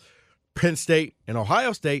on, Penn State and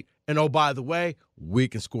Ohio State, and oh, by the way, we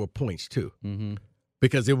can score points too. Mm-hmm.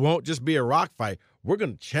 Because it won't just be a rock fight. We're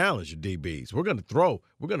going to challenge your DBs. We're going to throw.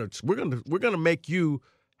 We're going to make you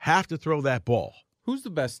have to throw that ball. Who's the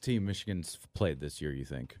best team Michigan's played this year, you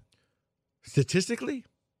think? Statistically?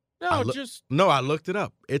 No, I looked it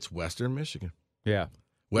up. It's Western Michigan. Yeah.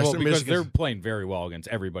 Western because Michigan. they're playing very well against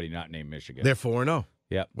everybody not named Michigan. They're 4-0.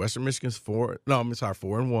 Yeah. Western Michigan's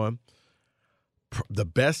 4-1. The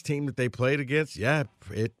best team that they played against,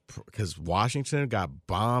 because Washington got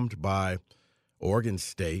bombed by Oregon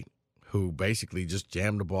State, who basically just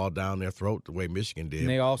jammed the ball down their throat the way Michigan did. And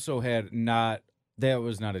they also had that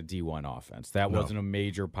was not a D1 offense. That wasn't a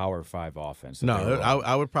major Power 5 offense. No,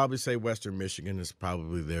 I would probably say Western Michigan is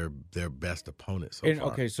probably their best opponent so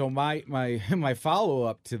far. Okay, so my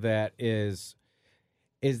follow-up to that is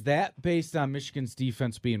that based on Michigan's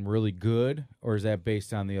defense being really good, or is that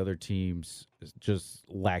based on the other teams just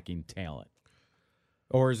lacking talent?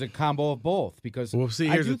 Or is it a combo of both? Because here's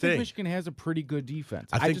I do the thing. think Michigan has a pretty good defense.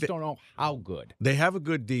 I just don't know how good. They have a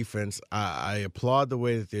good defense. I applaud the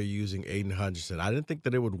way that they're using Aiden Hutchinson. I didn't think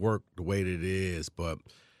that it would work the way that it is, but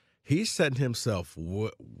he's setting himself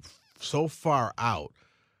so far out,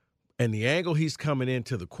 and the angle he's coming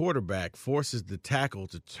into the quarterback forces the tackle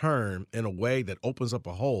to turn in a way that opens up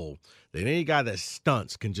a hole that any guy that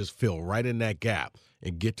stunts can just fill right in that gap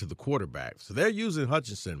and get to the quarterback. So they're using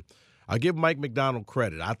Hutchinson. I give Mike McDonald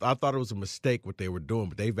credit. I thought it was a mistake what they were doing,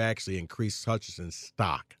 but they've actually increased Hutchinson's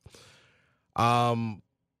stock.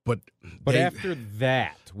 But after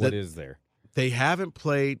that, what is there? they haven't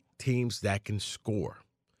played teams that can score.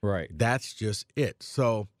 Right. That's just it.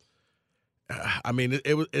 So, I mean,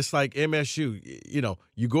 it's like MSU. You know,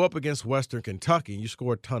 you go up against Western Kentucky and you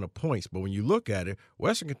score a ton of points, but when you look at it,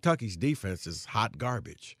 Western Kentucky's defense is hot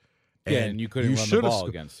garbage. And you couldn't run the ball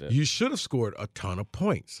against it. You should have scored a ton of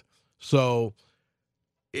points. So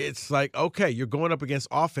it's like, okay, you're going up against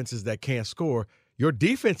offenses that can't score. Your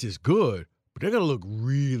defense is good, but they're going to look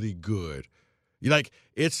really good. You're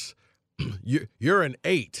an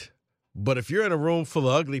 8, but if you're in a room full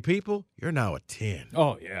of ugly people, you're now a 10.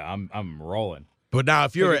 Oh yeah, I'm rolling. But now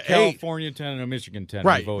if you're like an 8, California 10 and a Michigan 10,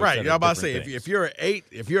 right. I'm about to say things. if you're an 8,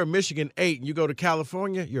 if you're a Michigan 8 and you go to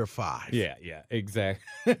California, you're a 5. Yeah,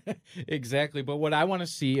 exactly, exactly. But what I want to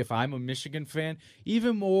see, if I'm a Michigan fan,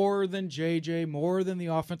 even more than JJ, more than the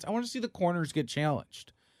offense, I want to see the corners get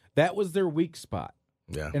challenged. That was their weak spot.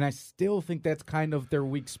 Yeah, and I still think that's kind of their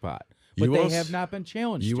weak spot. But they have not been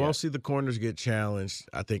challenged. You yet. won't see the corners get challenged,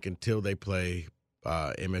 I think, until they play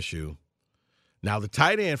MSU. Now, the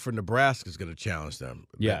tight end for Nebraska is going to challenge them.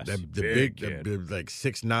 Yes, the big like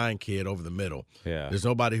 6'9" kid over the middle. Yeah. There's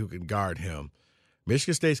nobody who can guard him.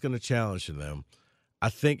 Michigan State's going to challenge them. I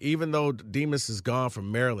think even though Demas is gone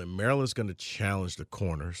from Maryland, Maryland's going to challenge the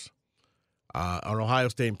corners. Ohio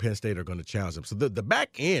State and Penn State are going to challenge them. So the back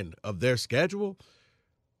end of their schedule,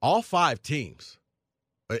 all 5 teams.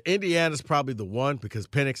 Indiana's probably the one because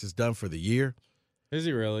Penix is done for the year. Is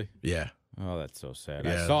he really? Yeah. Oh, that's so sad.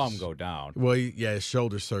 Yeah, I saw him go down. Well, his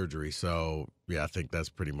shoulder surgery. So, yeah, I think that's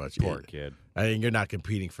pretty much it. Poor kid. I mean, you're not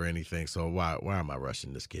competing for anything, so why am I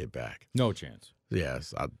rushing this kid back? No chance.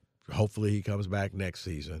 Yes. Hopefully he comes back next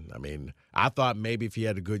season. I mean, I thought maybe if he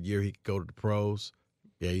had a good year, he could go to the pros.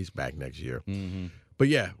 Yeah, he's back next year. Mm-hmm. But,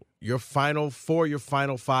 yeah, your final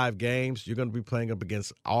 5 games, you're going to be playing up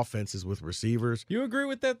against offenses with receivers. You agree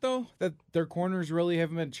with that, though? That their corners really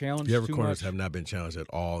haven't been challenged too much? Their corners have not been challenged at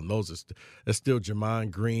all. And those that's still Jamon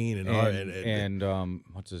Green and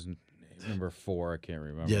what's his name? Number 4, I can't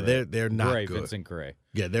remember. Yeah, they're not good. Vincent Gray.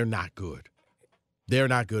 Yeah, they're not good. They're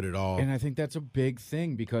not good at all. And I think that's a big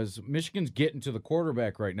thing because Michigan's getting to the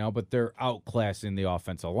quarterback right now, but they're outclassing the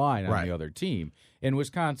offensive line on the other team. In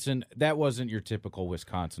Wisconsin, that wasn't your typical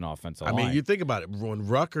Wisconsin offensive line. I mean, you think about it. When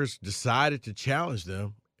Rutgers decided to challenge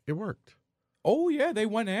them, it worked. Oh, yeah, they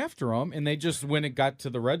went after them, and they just, when it got to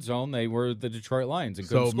the red zone, they were the Detroit Lions and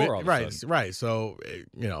couldn't score all of a sudden. Right. So,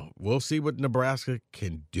 we'll see what Nebraska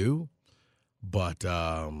can do. But,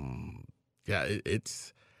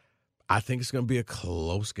 I think it's going to be a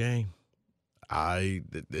close game. I'm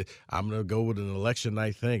going to go with an election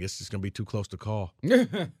night thing. It's just going to be too close to call.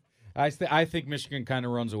 I think Michigan kind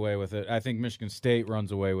of runs away with it. I think Michigan State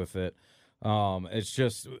runs away with it. It's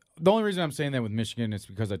just the only reason I'm saying that with Michigan is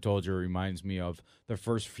because I told you it reminds me of the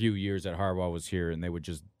first few years that Harbaugh was here, and they would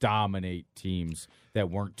just dominate teams that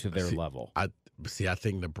weren't to their level. I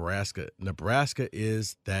think Nebraska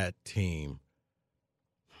is that team.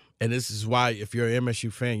 And this is why, if you're an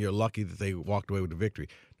MSU fan, you're lucky that they walked away with the victory.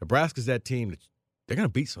 Nebraska's that team that they're going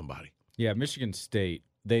to beat somebody. Yeah, Michigan State,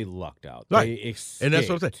 they lucked out. Right. They escaped. And that's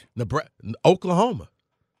what I'm saying. Oklahoma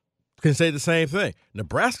can say the same thing.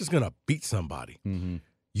 Nebraska's going to beat somebody. Mm-hmm.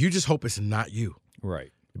 You just hope it's not you.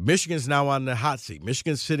 Right. Michigan's now on the hot seat.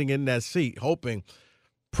 Michigan's sitting in that seat hoping,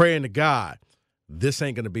 praying to God, this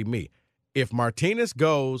ain't going to be me. If Martinez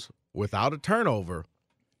goes without a turnover,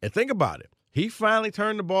 and think about it, he finally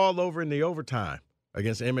turned the ball over in the overtime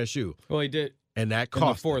against MSU. Well, he did. And that cost in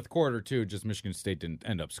the fourth quarter, too, just Michigan State didn't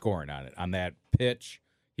end up scoring on it. On that pitch,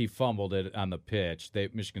 he fumbled it on the pitch.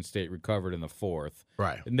 Michigan State recovered in the fourth.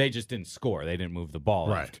 Right. And they just didn't score. They didn't move the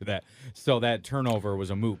ball after that. So that turnover was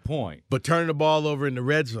a moot point. But turning the ball over in the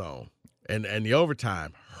red zone and the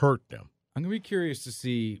overtime hurt them. I'm going to be curious to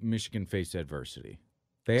see Michigan face adversity.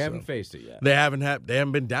 They haven't faced it yet. They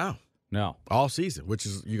haven't been down. No. All season, which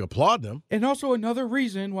is, you applaud them. And also another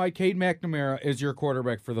reason why Cade McNamara is your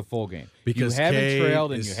quarterback for the full game. Because you haven't Cade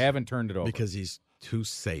trailed and you haven't turned it over. Because he's too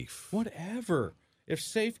safe. Whatever. If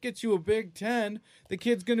safe gets you a Big Ten, the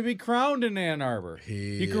kid's going to be crowned in Ann Arbor.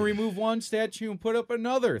 You can remove one statue and put up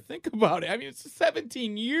another. Think about it. I mean, it's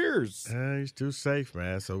 17 years. He's too safe,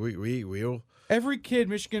 man. So we'll. Every kid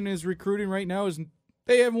Michigan is recruiting right now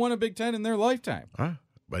they haven't won a Big Ten in their lifetime.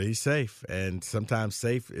 But he's safe, and sometimes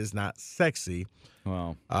safe is not sexy.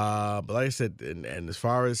 Well, but like I said, and as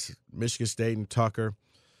far as Michigan State and Tucker,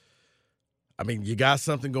 I mean, you got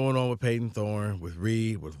something going on with Peyton Thorne, with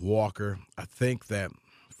Reed, with Walker. I think that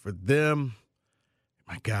for them,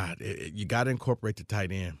 my God, you got to incorporate the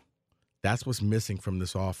tight end. That's what's missing from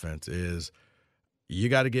this offense is you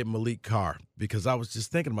got to get Malik Carr, because I was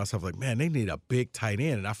just thinking to myself, like, man, they need a big tight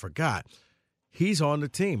end, and I forgot. he's on the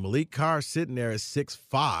team. Malik Carr's sitting there at 6'5",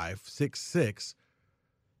 6'6".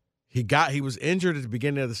 He was injured at the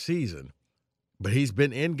beginning of the season, but he's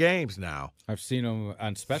been in games now. I've seen him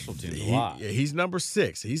on special teams a lot. He's number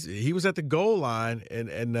 6. He was at the goal line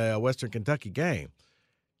in the Western Kentucky game.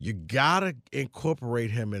 You gotta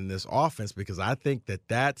incorporate him in this offense because I think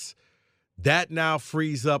that now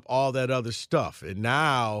frees up all that other stuff, and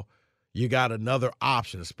now you got another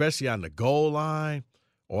option, especially on the goal line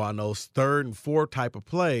or on those 3rd and 4th type of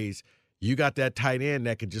plays. You got that tight end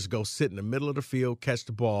that can just go sit in the middle of the field, catch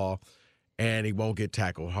the ball, and he won't get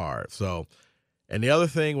tackled hard. So, and the other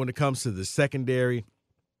thing when it comes to the secondary,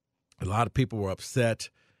 a lot of people were upset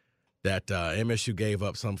that MSU gave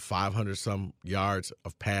up some 500-some yards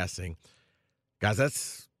of passing. Guys,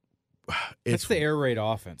 that's the air raid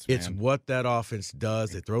offense, man. It's what that offense does.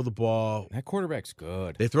 They throw the ball. That quarterback's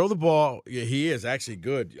good. They throw the ball. Yeah, he is actually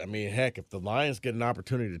good. I mean, heck, if the Lions get an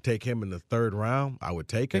opportunity to take him in the 3rd round, I would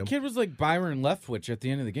take him. That kid was like Byron Leftwich at the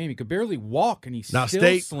end of the game. He could barely walk, and he's still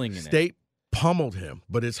slinging it. State pummeled him,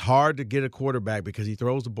 but it's hard to get a quarterback because he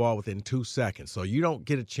throws the ball within 2 seconds. So you don't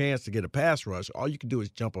get a chance to get a pass rush. All you can do is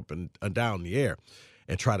jump up and down in the air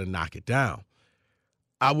and try to knock it down.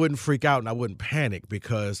 I wouldn't freak out and I wouldn't panic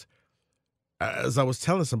because, as I was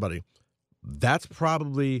telling somebody, that's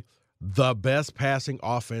probably the best passing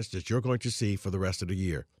offense that you're going to see for the rest of the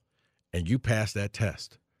year. And you pass that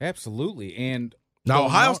test. Absolutely. And now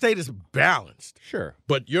Ohio State is balanced. Sure.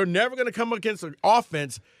 But you're never going to come against an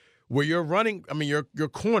offense where you're running, your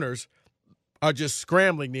corners are just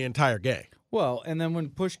scrambling the entire game. Well, and then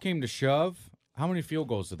when push came to shove, how many field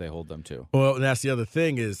goals did they hold them to? Well, and that's the other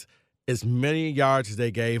thing is, as many yards as they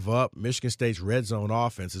gave up, Michigan State's red zone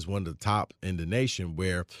offense is one of the top in the nation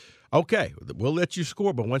where, okay, we'll let you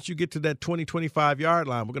score, but once you get to that 20, 25-yard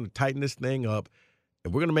line, we're going to tighten this thing up,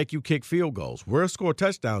 and we're going to make you kick field goals. We'll score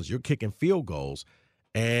touchdowns. You're kicking field goals,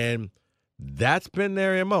 and that's been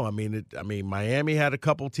their MO. I mean, Miami had a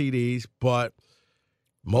couple TDs, but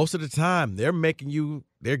most of the time they're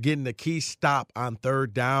getting the key stop on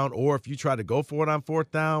 3rd down, or if you try to go for it on 4th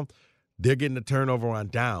down, they're getting the turnover on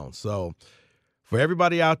down. So for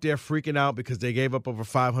everybody out there freaking out because they gave up over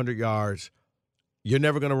 500 yards, you're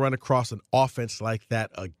never going to run across an offense like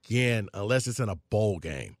that again unless it's in a bowl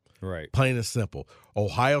game. Right. Plain and simple.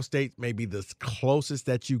 Ohio State may be the closest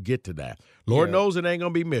that you get to that. Lord knows it ain't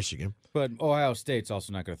going to be Michigan. But Ohio State's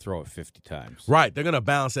also not going to throw it 50 times. Right. They're going to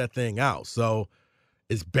balance that thing out. So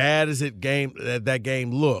as bad as that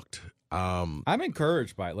game looked, I'm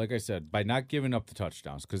encouraged by it, like I said, by not giving up the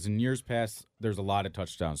touchdowns, because in years past, there's a lot of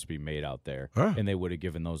touchdowns to be made out there, and they would have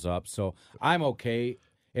given those up. So I'm okay,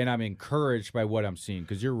 and I'm encouraged by what I'm seeing,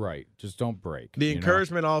 because you're right. Just don't break. The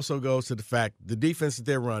encouragement also goes to the fact the defense that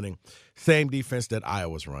they're running, same defense that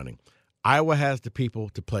Iowa's running. Iowa has the people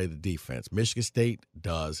to play the defense. Michigan State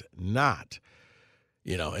does not.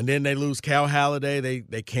 And then they lose Cal Halliday.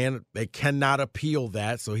 They cannot appeal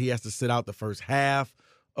that, so he has to sit out the first half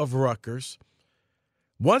of Rutgers.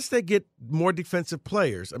 Once they get more defensive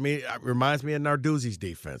players, it reminds me of Narduzzi's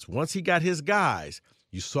defense. Once he got his guys,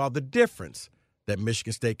 you saw the difference that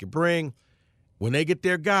Michigan State could bring. When they get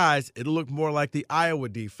their guys, it'll look more like the Iowa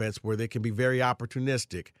defense where they can be very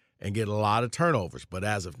opportunistic and get a lot of turnovers. But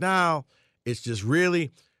as of now, it's just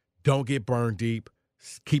really don't get burned deep,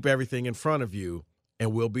 keep everything in front of you,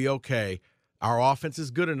 and we'll be okay. Our offense is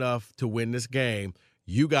good enough to win this game.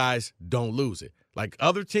 You guys don't lose it. Like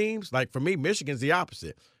other teams, like for me, Michigan's the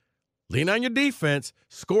opposite. Lean on your defense,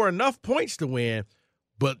 score enough points to win,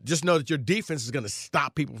 but just know that your defense is going to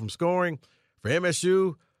stop people from scoring. For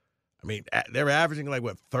MSU, they're averaging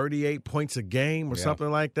 38 points a game or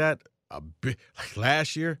something like that. Like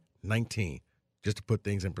last year, 19, just to put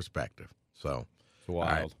things in perspective. So, it's wild.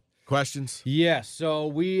 Right. Questions? Yes. So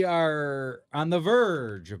we are on the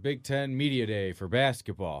verge of Big Ten Media Day for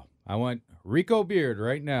basketball. I want Rico Beard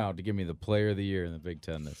right now to give me the player of the year in the Big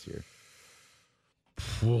Ten this year.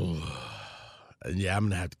 Yeah, I'm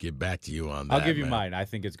going to have to get back to you on that. I'll give you mine. I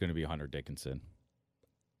think it's going to be Hunter Dickinson.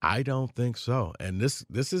 I don't think so. And this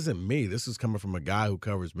isn't me. This is coming from a guy who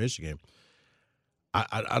covers Michigan.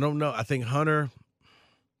 I don't know. I think Hunter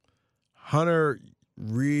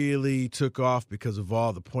really took off because of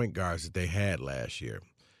all the point guards that they had last year.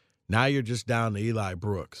 Now you're just down to Eli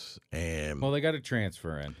Brooks. Well, they got to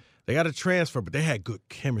transfer in. They got to transfer, but they had good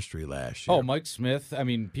chemistry last year. Oh, Mike Smith.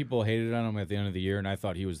 People hated on him at the end of the year, and I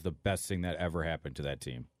thought he was the best thing that ever happened to that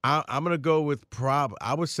team. I'm going to go with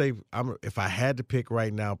I would say, if I had to pick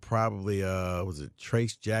right now, probably, was it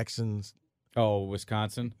Trace Jackson's? Oh,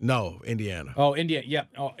 Wisconsin? No, Indiana. Oh, Indiana. Yeah.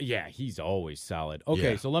 Oh, yeah, he's always solid.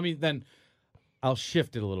 Okay, so let me then – I'll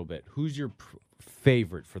shift it a little bit. Who's your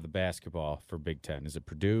favorite for the basketball for Big Ten? Is it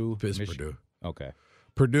Purdue? It's Michigan? Purdue. Okay.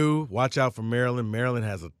 Purdue, watch out for Maryland. Maryland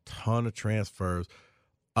has a ton of transfers.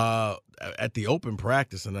 At the open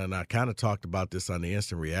practice, and then I kind of talked about this on the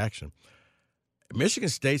instant reaction, Michigan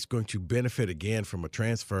State's going to benefit again from a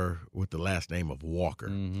transfer with the last name of Walker.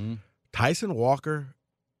 Mm-hmm. Tyson Walker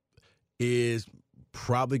is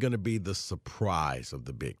probably going to be the surprise of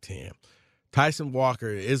the Big Ten. Tyson Walker,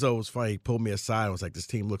 Izzo was funny. He pulled me aside and was like, this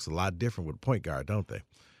team looks a lot different with a point guard, don't they?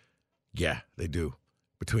 Yeah, they do.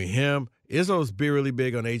 Between him, Izzo's really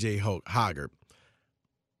big on A.J. Hoggart.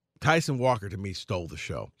 Tyson Walker, to me, stole the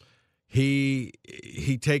show. He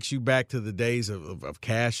takes you back to the days of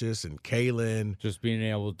Cassius and Kalen. Just being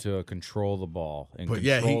able to control the ball and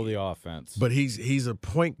control the offense. But he's a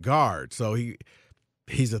point guard, so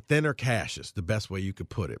he's a thinner Cassius, the best way you could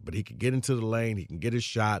put it. But he can get into the lane. He can get his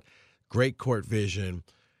shot. Great court vision.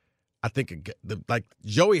 I think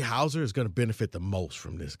Joey Hauser is going to benefit the most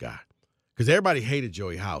from this guy because everybody hated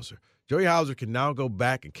Joey Hauser. Joey Hauser can now go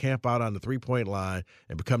back and camp out on the three-point line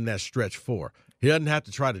and become that stretch four. He doesn't have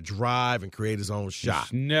to try to drive and create his own shot.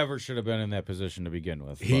 He never should have been in that position to begin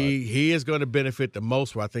with. He is going to benefit the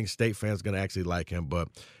most, where I think State fans are going to actually like him. But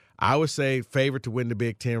I would say favorite to win the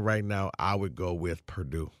Big Ten right now, I would go with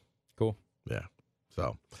Purdue. Cool. Yeah.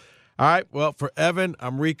 So, all right. Well, for Evan,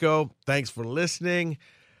 I'm Rico. Thanks for listening.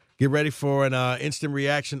 Get ready for an instant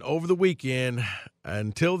reaction over the weekend.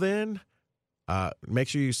 Until then, make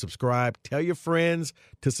sure you subscribe. Tell your friends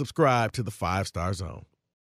to subscribe to the 5 Star Zone.